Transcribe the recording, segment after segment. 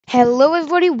Hello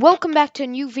everybody, welcome back to a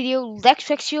new video. Lex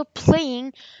Rex here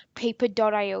playing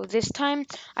Paper.io. This time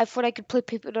I thought I could play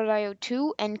Paper.io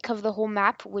 2 and cover the whole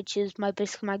map, which is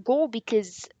basically my goal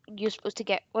because you're supposed to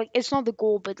get it's not the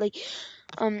goal, but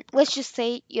let's just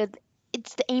say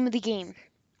it's the aim of the game.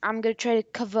 I'm gonna try to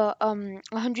cover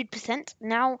 100%.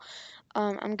 Now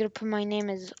I'm gonna put my name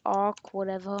as Arc,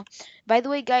 whatever. By the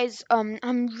way, guys,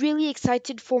 I'm really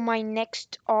excited for my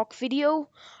next Arc video.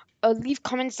 Leave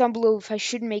comments down below if I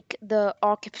should make the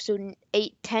Arc episode in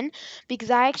 8, 10, because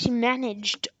I actually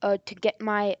managed to get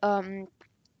my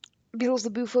Beatles the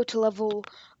Bufo to level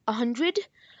 100.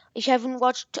 If you haven't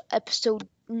watched episode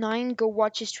 9, go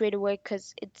watch it straight away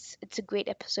because it's a great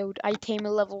episode. I tame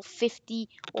a level 50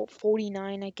 or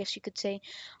 49, I guess you could say.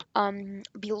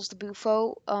 Beatles the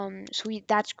Bufo.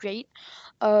 That's great.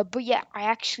 But yeah, I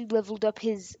actually leveled up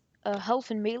his health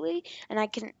and melee, and I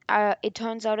can. It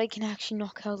turns out I can actually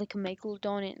knock out like a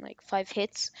Megalodon in like 5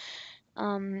 hits.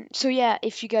 So yeah,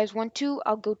 if you guys want to,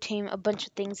 I'll go tame a bunch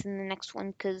of things in the next one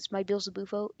because my Beatles the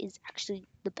Bufo is actually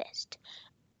the best.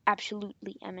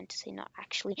 Absolutely, I meant to say not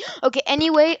actually. Okay,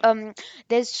 anyway,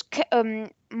 there's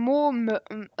more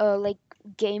like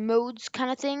game modes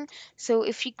kind of thing. So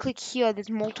if you click here,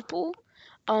 there's multiple.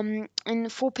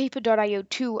 And for paper.io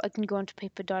 2, I can go into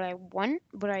paper.io 1,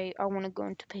 but I want to go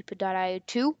into paper.io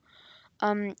 2.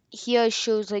 Here it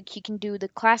shows like you can do the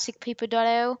classic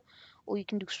paper.io, or you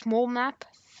can do small map,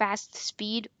 fast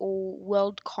speed, or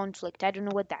world conflict. I don't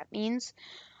know what that means.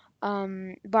 But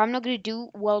I'm not gonna do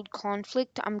world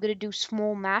conflict. I'm gonna do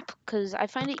small map because I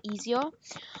find it easier.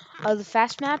 The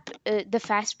fast map, the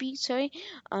fast speed, sorry.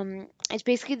 It's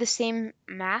basically the same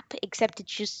map except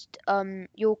it's just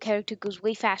your character goes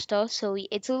way faster, so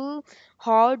it's a little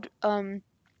hard.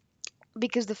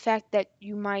 Because the fact that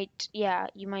you might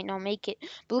not make it.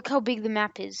 But look how big the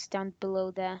map is down below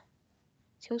there.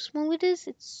 See how small it is?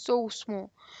 It's so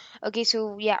small. Okay,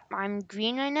 so yeah, I'm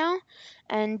green right now,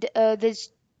 and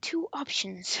there's two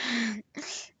options.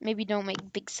 Maybe don't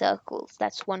make big circles.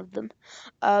 That's one of them.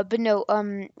 But no,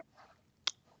 I'm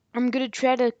gonna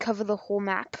try to cover the whole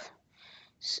map.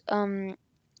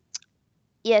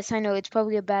 Yes, I know it's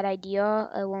probably a bad idea.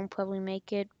 I won't probably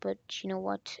make it, but you know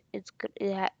what? It's good.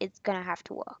 It's gonna have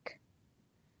to work,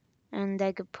 and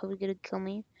that could probably gonna kill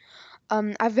me.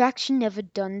 I've actually never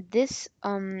done this.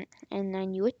 And I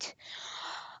knew it.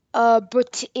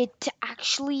 But it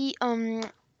actually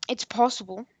it's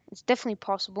possible. It's definitely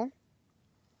possible.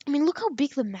 I mean, look how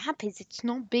big the map is. It's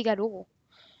not big at all.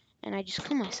 And I just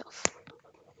kill myself.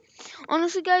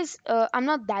 Honestly, guys, I'm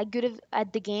not that good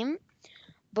at the game,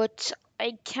 but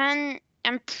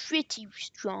I'm pretty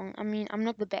strong. I mean, I'm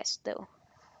not the best though.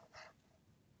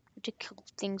 To kill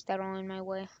things that are in my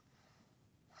way.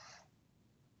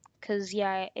 Cause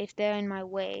yeah, if they're in my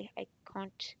way, I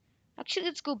can't. Actually,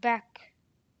 let's go back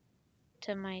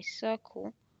to my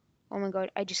circle. Oh my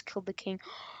god, I just killed the king.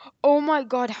 Oh my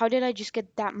god, how did I just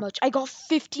get that much? I got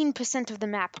 15% of the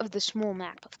map, of the small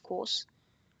map, of course,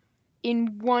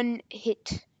 in one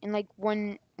hit, in like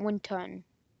one turn.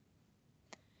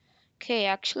 Okay,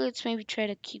 actually, let's maybe try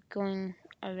to keep going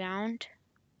around.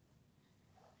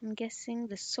 I'm guessing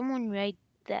there's someone right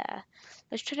there.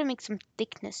 Let's try to make some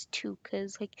thickness too,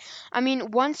 cause like, I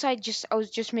mean, once I was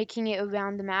just making it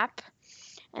around the map,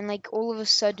 and like all of a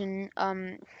sudden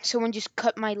someone just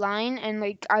cut my line, and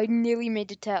like I nearly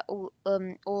made it to all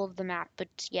of the map, but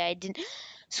yeah, I didn't.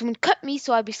 Someone cut me,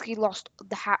 so I basically lost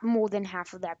the more than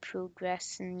half of that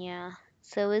progress, and yeah,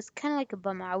 so it's kind of like a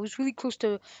bummer. I was really close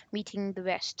to meeting the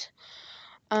rest.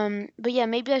 But yeah,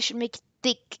 maybe I should make it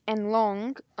thick and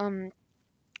long.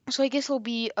 So I guess I'll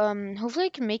be hopefully I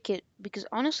can make it, because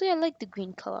honestly I like the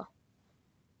green color.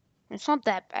 It's not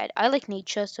that bad. I like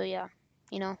nature, so yeah,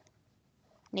 you know.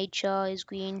 Nature is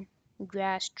green,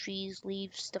 grass, trees,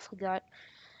 leaves, stuff like that.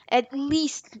 At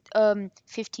least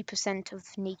 50% of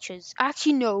nature's.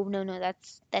 Actually, no,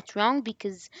 that's wrong,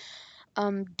 because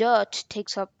dirt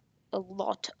takes up a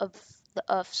lot of the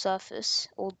Earth's surface,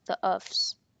 or the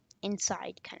Earth's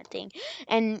inside kind of thing.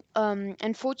 And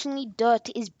unfortunately, dirt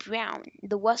is brown,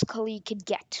 the worst color you could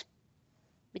get,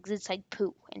 because it's like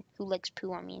poo, and who likes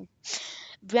poo? I mean.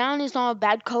 Brown is not a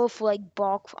bad color for like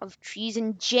bark of trees.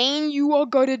 And Jane, you are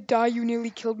gonna die. You nearly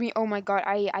killed me. Oh my god,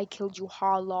 I killed you.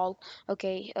 Ha lol.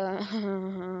 Okay.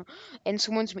 And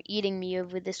someone's eating me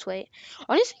over this way.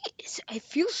 Honestly, it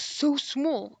feels so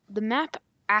small. The map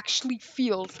actually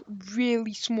feels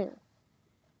really small.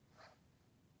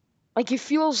 Like it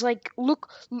feels like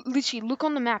literally look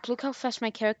on the map. Look how fast my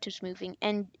character's moving.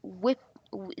 And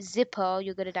zipper,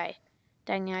 you're gonna die.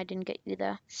 Dang it, I didn't get you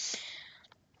there.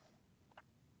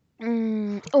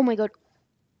 Oh my god.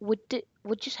 What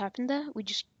just happened there? We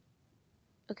just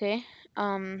Okay.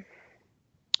 Yeah,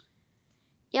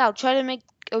 I'll try to make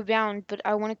a round, but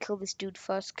I want to kill this dude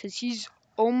first, because he's...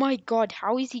 Oh my god,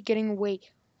 how is he getting away?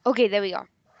 Okay, there we go.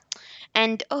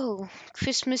 And, oh,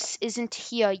 Christmas isn't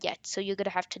here yet, so you're gonna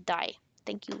have to die.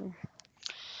 Thank you.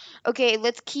 Okay,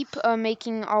 let's keep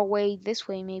making our way this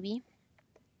way, maybe.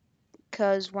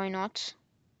 Because why not?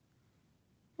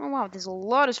 Oh wow, there's a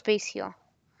lot of space here.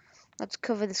 Let's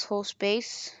cover this whole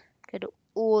space. Get it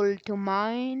all to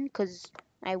mine, because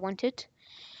I want it.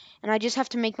 And I just have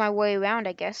to make my way around,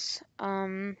 I guess.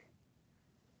 I'll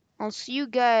see you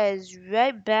guys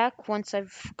right back once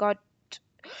I've got...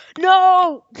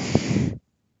 No!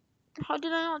 How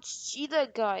did I not see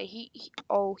that guy?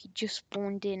 Oh, he just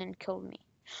spawned in and killed me.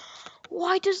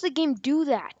 Why does the game do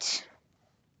that?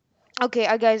 Okay,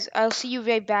 guys, I'll see you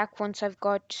right back once I've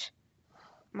got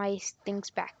my things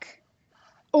back.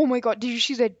 Oh my god, did you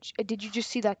see that? Did you just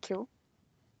see that kill?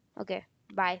 Okay,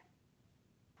 bye.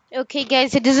 Okay,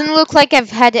 guys, it doesn't look like I've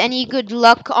had any good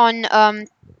luck on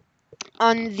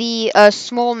the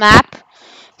small map.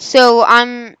 So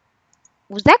I'm...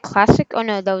 Was that classic? Oh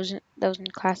no, that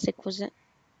wasn't classic, was it?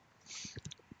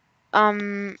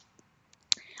 I'm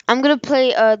gonna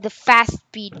play the fast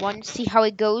speed one, see how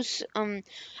it goes.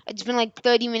 It's been like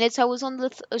 30 minutes I was on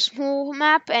the small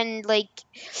map, and like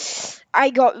I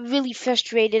got really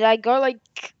frustrated. I got like,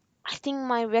 I think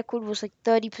my record was like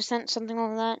 30%, something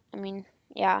like that. I mean,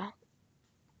 yeah.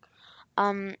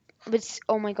 But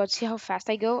oh my god, see how fast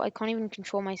I go? I can't even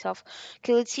control myself.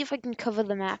 Okay, let's see if I can cover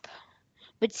the map.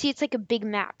 But see, it's like a big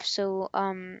map, so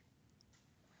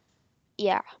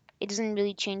yeah, it doesn't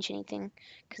really change anything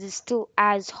because it's still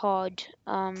as hard.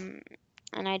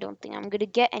 And I don't think I'm gonna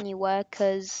get anywhere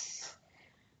because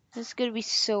it's gonna be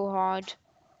so hard.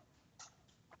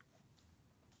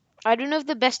 I don't know if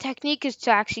the best technique is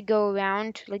to actually go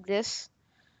around like this.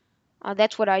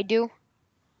 That's what I do.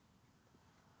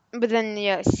 But then,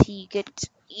 yes, he gets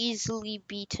easily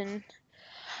beaten.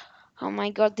 Oh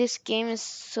my god, this game is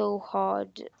so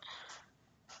hard.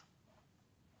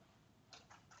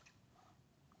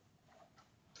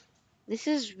 This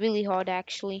is really hard,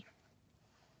 actually.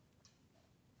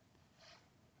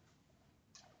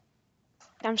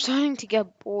 I'm starting to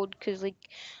get bored because, like,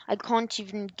 I can't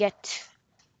even get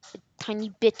a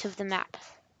tiny bit of the map.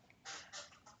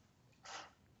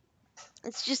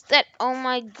 It's just that, oh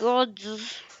my god,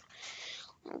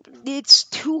 it's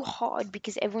too hard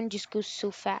because everyone just goes so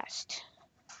fast.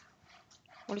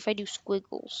 What if I do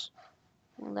squiggles?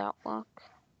 Will that work?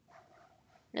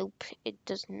 Nope, it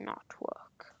does not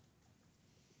work.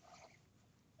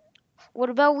 What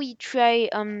about we try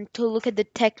to look at the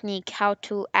technique, how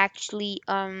to actually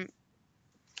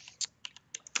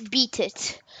beat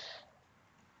it.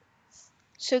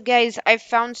 So guys, I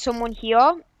found someone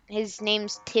here. His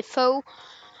name's Tifo,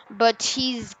 but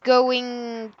he's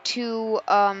going to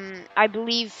I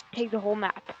believe take the whole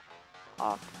map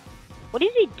off. What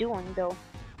is he doing though?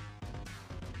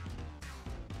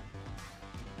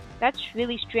 That's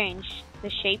really strange, the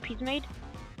shape he's made.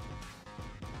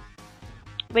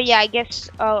 But yeah, I guess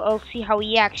I'll see how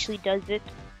he actually does it.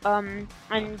 And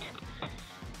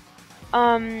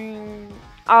I'm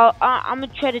gonna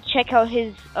try to check out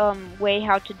his way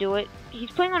how to do it.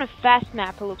 He's playing on a fast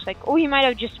map, it looks like. Oh, he might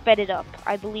have just sped it up.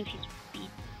 I believe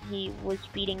he was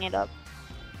speeding it up.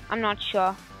 I'm not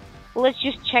sure. But let's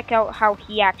just check out how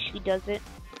he actually does it.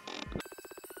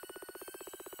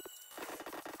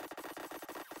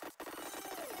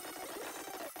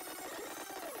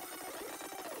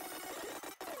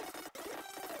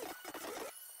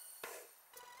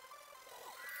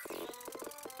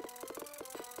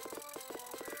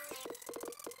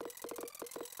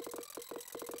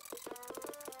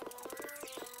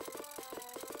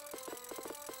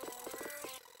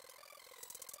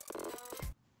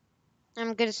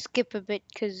 I'm gonna skip a bit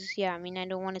because, yeah, I mean, I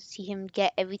don't want to see him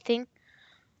get everything.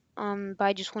 But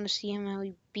I just want to see him how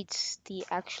he beats the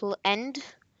actual end.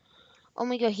 Oh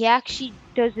my god, he actually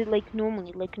does it like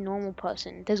normally, like a normal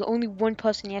person. There's only one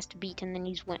person he has to beat, and then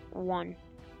he's won.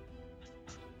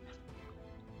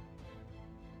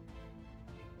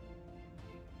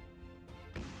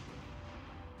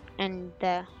 And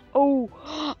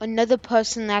oh, another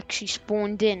person actually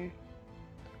spawned in.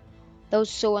 That was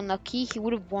so unlucky. He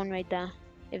would have won right there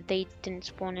if they didn't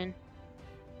spawn in.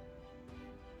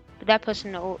 But that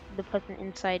person, the person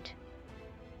inside,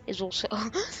 is also.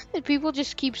 And people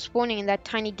just keep spawning in that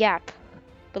tiny gap.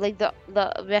 But like the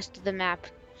rest of the map.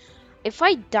 If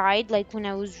I died like when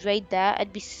I was right there,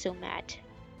 I'd be so mad.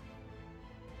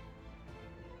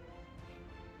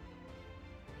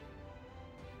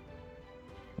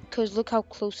 Because look how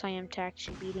close I am to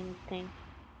actually beating the thing.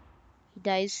 He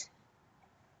dies.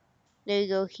 There you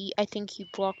go. I think he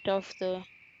blocked off the,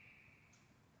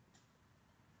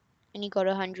 and he got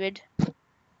 100.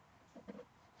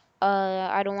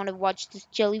 I don't want to watch this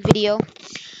jelly video.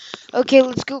 Okay,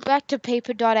 let's go back to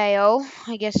paper.io.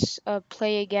 I guess,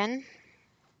 play again.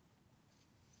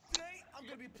 Today, I'm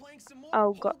gonna be playing some more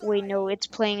Oh god, wait, no, Hold.io. it's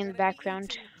playing We're in the gonna be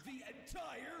background. eating the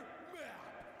entire map.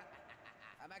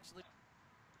 I'm actually.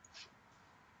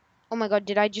 Oh my god,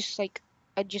 did I just like,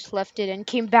 I just left it and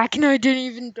came back and I didn't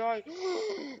even die.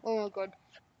 Oh my god.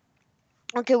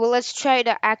 Okay, well, let's try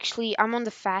to actually, I'm on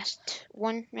the fast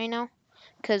one right now.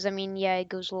 Because, I mean, yeah, it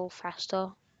goes a little faster.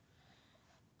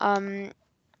 Um,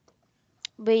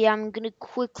 but yeah, I'm gonna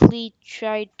quickly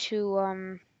try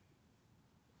to,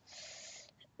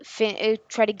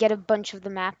 try to get a bunch of the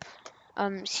map.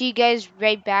 See you guys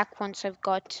right back once I've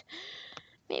got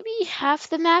maybe half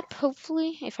the map,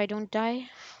 hopefully, if I don't die.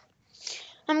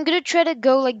 I'm gonna try to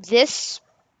go like this,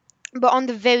 but on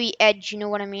the very edge, you know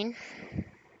what I mean?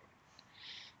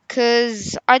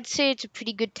 Because I'd say it's a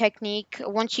pretty good technique.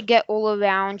 Once you get all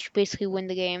around, you basically win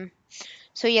the game.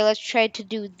 So yeah, let's try to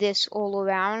do this all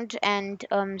around and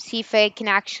see if I can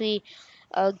actually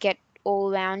get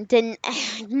all around. Then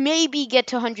maybe get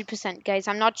to 100%, guys.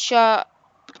 I'm not sure.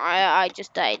 I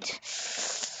just died.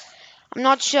 I'm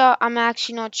not sure. I'm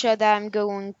actually not sure that I'm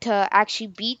going to actually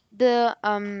beat the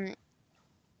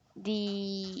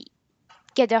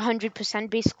get 100%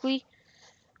 basically.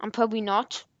 I'm probably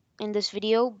not in this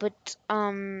video, but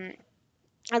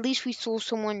at least we saw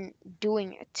someone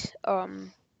doing it.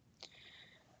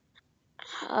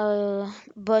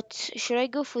 But should I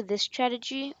go for this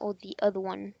strategy or the other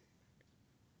one?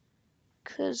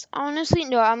 Cause honestly,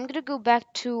 no, I'm gonna go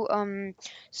back to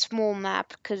small map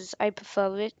because I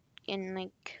prefer it. And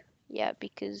like, yeah,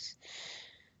 because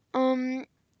um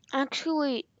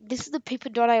actually this is the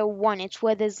paper.io one. It's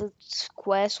where there's a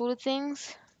square sort of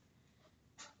things.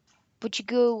 But you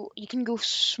can go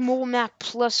small map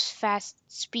plus fast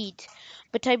speed.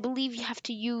 But I believe you have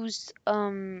to use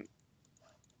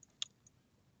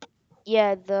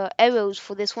yeah, the arrows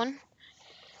for this one.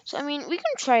 So I mean, we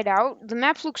can try it out. The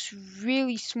map looks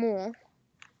really small,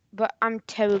 but I'm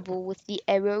terrible with the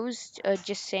arrows,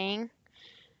 just saying.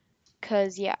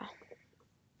 Cause yeah,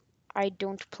 I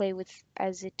don't play with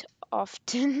as it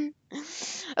often.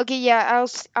 Okay, yeah,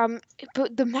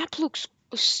 but the map looks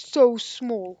so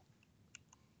small.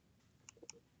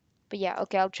 But yeah,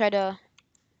 okay, I'll try to.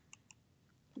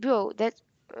 Bro,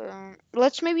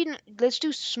 let's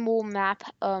do small map,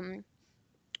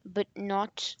 but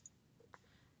not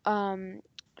um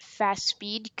fast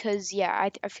speed, cause yeah,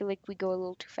 I feel like we go a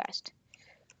little too fast.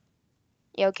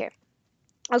 Yeah, okay.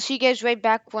 I'll see you guys right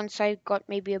back once I got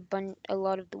maybe a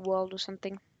lot of the world or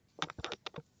something.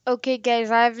 Okay,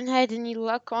 guys, I haven't had any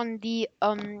luck on the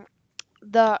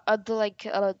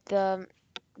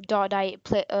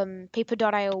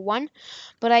paper.io one,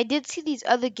 but I did see these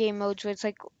other game modes where it's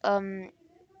like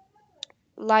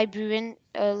labyrinth,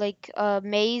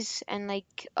 maze, and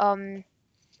like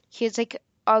here's like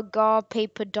agar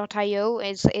paper.io.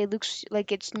 It looks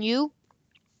like it's new,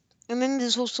 and then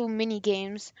there's also mini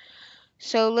games.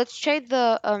 So let's try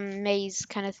the maze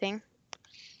kind of thing.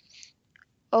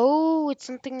 Oh, it's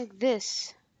something like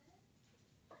this.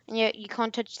 And yeah, you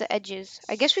can't touch the edges.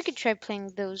 I guess we could try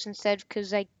playing those instead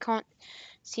because I can't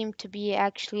seem to be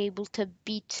actually able to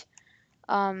beat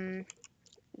um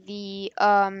the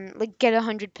like get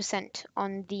 100%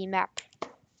 on the map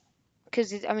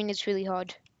because I mean it's really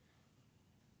hard.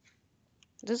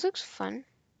 This looks fun.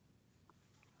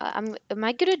 Am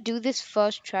I gonna do this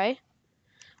first try?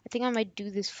 I think I might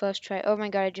do this first try. Oh my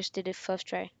god, I just did it first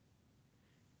try.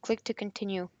 Click to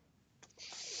continue.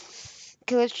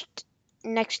 Okay,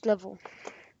 next level.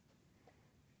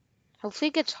 Hopefully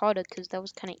it gets harder because that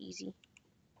was kind of easy.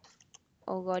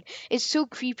 Oh god, it's so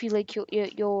creepy. Like you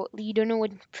don't know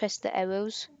when to press the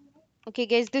arrows. Okay,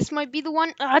 guys, this might be the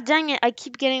one. Ah, dang it! I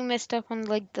keep getting messed up on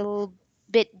like the little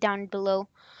bit down below.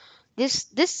 This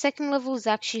second level is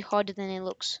actually harder than it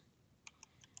looks.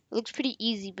 It looks pretty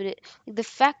easy, but the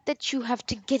fact that you have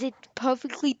to get it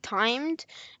perfectly timed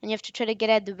and you have to try to get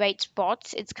at the right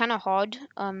spots, it's kind of hard.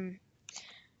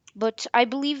 But I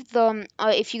believe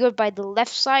if you go by the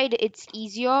left side, it's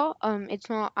easier. It's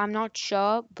not. I'm not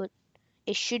sure, but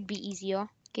it should be easier.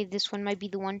 Okay, this one might be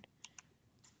the one.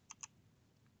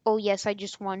 Oh yes, I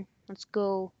just won. Let's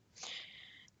go.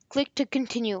 Click to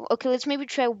continue. Okay, let's maybe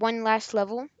try one last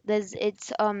level. There's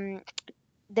 10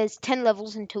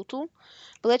 levels in total,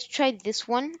 but let's try this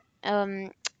one.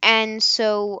 And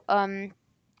so and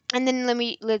then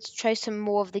let's try some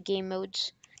more of the game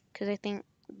modes because I think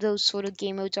those sort of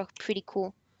game modes are pretty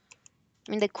cool.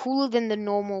 I mean, they're cooler than the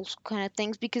normal kind of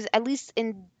things because at least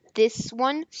in this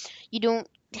one, you don't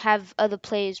have other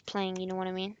players playing. You know what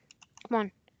I mean? Come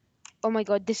on. Oh my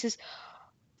God, this is.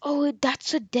 Oh,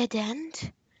 that's a dead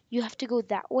end. You have to go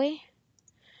that way.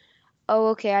 Oh,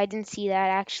 okay. I didn't see that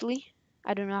actually.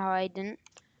 I don't know how I didn't.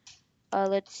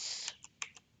 Let's.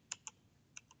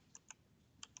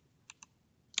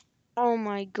 Oh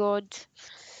my God.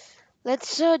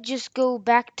 Let's just go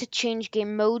back to change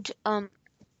game mode.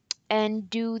 And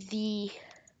do the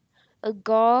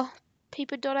agar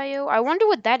paper.io. I wonder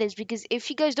what that is because if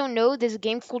you guys don't know, there's a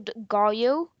game called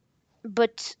Gario,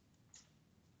 but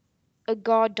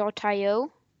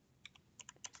agar.io.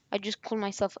 I just call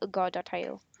myself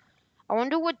agar.io. I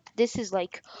wonder what this is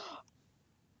like.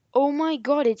 Oh my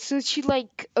God, it's literally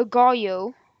like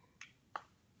Agario.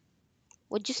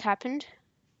 What just happened?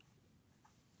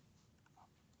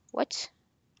 What?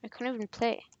 I can't even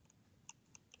play.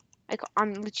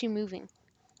 I'm literally moving.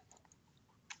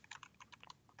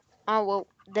 Oh well,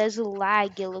 there's a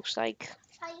lag. It looks like.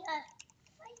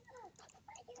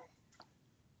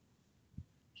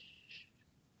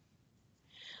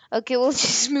 Okay, we'll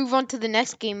just move on to the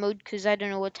next game mode because I don't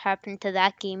know what happened to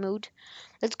that game mode.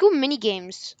 Let's go mini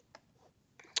games.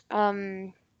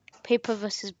 Um, paper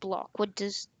versus block. What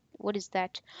is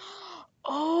that?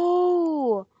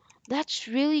 Oh, that's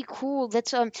really cool.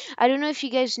 That's I don't know if you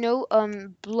guys know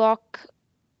block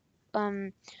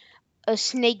um a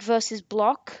snake versus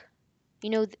block. You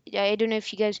know, I don't know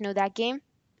if you guys know that game.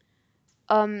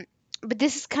 Um, but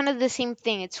this is kind of the same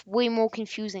thing. It's way more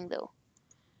confusing though.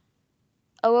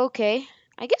 Oh, okay.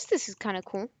 I guess this is kind of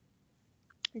cool.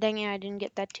 Dang it, I didn't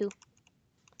get that too.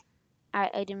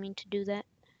 I didn't mean to do that.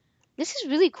 This is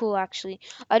really cool actually.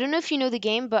 I don't know if you know the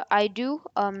game, but I do.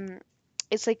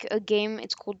 It's like a game.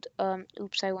 It's called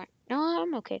oops, I went. No,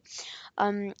 I'm okay.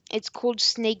 It's called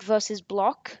Snake versus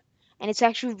Block, and it's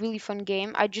actually a really fun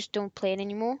game. I just don't play it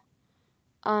anymore.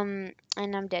 And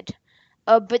I'm dead.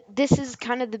 But this is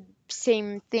kind of the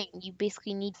same thing. You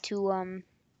basically need to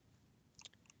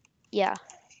yeah.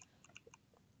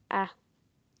 Ah,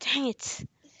 dang it.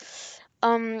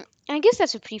 I guess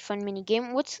that's a pretty fun mini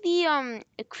game. What's the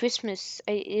Christmas?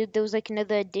 There was like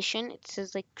another edition. It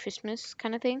says like Christmas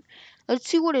kind of thing. Let's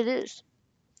see what it is.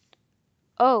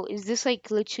 Oh, is this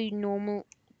like literally normal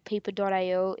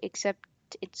paper.io except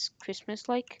it's Christmas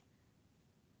like?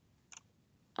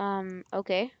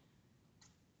 Okay.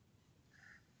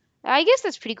 I guess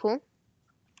that's pretty cool.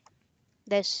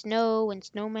 There's snow and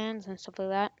snowmans and stuff like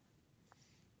that.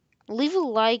 Leave a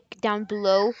like down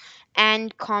below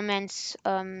and comments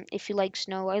if you like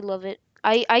snow. I love it.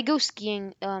 I go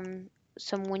skiing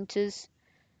some winters.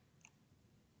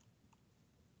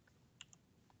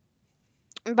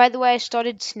 And by the way, I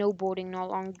started snowboarding not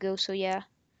long ago, so yeah.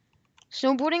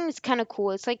 Snowboarding is kind of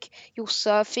cool. It's like you're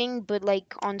surfing, but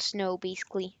like on snow,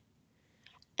 basically.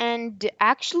 And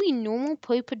actually, normal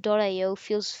paper.io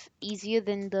feels easier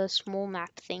than the small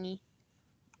map thingy.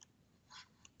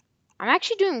 I'm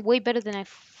actually doing way better than I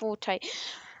thought I.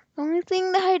 The only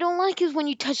thing that I don't like is when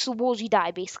you touch the walls, you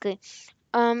die, basically.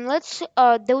 Let's.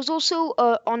 There was also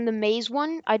on the maze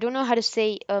one. I don't know how to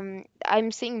say.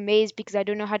 I'm saying maze because I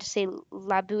don't know how to say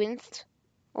labyrinth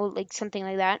or like something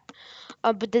like that.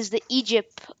 But there's the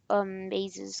Egypt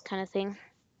mazes kind of thing.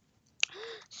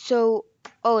 So,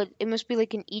 oh, it must be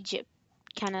like an Egypt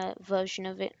kind of version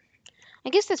of it. I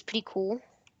guess that's pretty cool.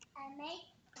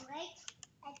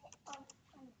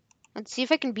 Let's see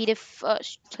if I can beat it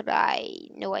first try.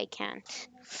 No, I can't.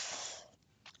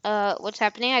 What's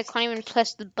happening? I can't even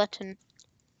press the button.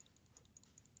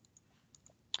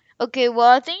 Okay, well,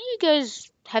 I think you guys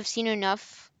have seen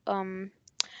enough. And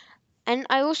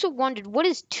I also wondered, what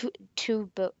is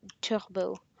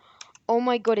turbo? Oh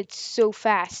my god, it's so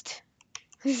fast.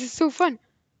 This is so fun.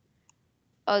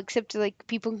 Except like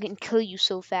people can kill you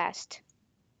so fast.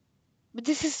 But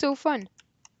this is so fun.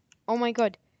 Oh my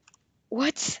god.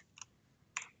 What?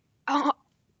 Oh,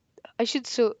 I should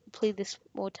so play this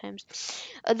more times.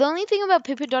 The only thing about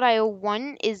Paper.io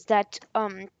 1 is that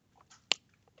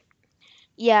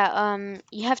yeah,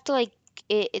 you have to like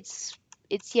it's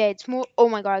yeah, it's more. Oh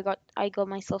my god, I got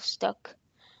myself stuck.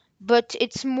 But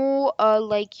it's more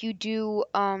like you do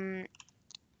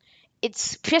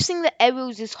it's pressing the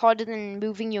arrows is harder than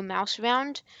moving your mouse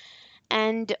around,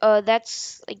 and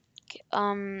that's like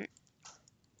um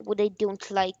what I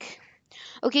don't like.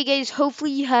 Okay, guys,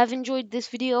 hopefully you have enjoyed this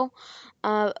video.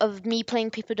 of me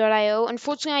playing Paper.io.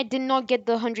 Unfortunately, I did not get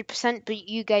the 100%, but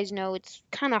you guys know it's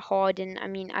kind of hard, and I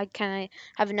mean, I kind of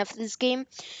have enough of this game.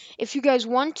 If you guys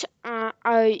want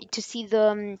to see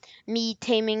me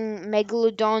taming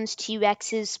megalodons,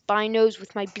 T-Rexes, Spinos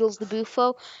with my Beals the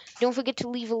Bufo, don't forget to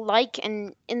leave a like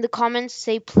and in the comments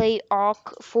say play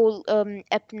Arc for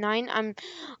Ep 9.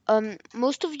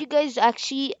 Most of you guys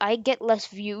actually I get less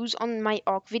views on my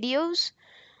Arc videos,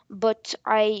 but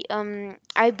I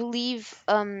believe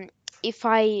if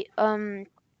I um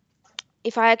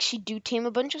if I actually do tame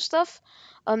a bunch of stuff.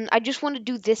 I just want to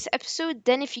do this episode.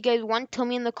 Then, if you guys want, tell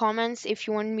me in the comments if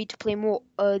you want me to play more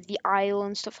the Isle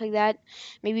and stuff like that.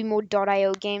 Maybe more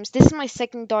 .io games. This is my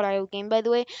second .io game, by the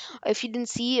way. If you didn't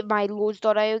see my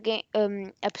Lords.io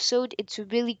game episode, it's a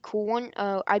really cool one.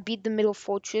 I beat the Middle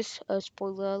Fortress.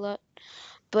 Spoiler alert.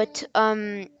 But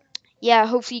yeah,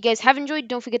 hopefully you guys have enjoyed.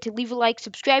 Don't forget to leave a like,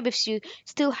 subscribe if you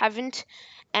still haven't,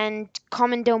 and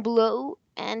comment down below.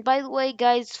 And by the way,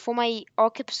 guys, for my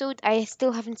Ark episode, I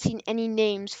still haven't seen any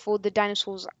names for the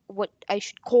dinosaurs, what I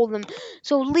should call them.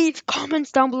 So leave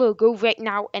comments down below. Go right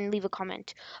now and leave a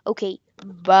comment. Okay,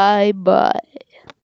 bye bye.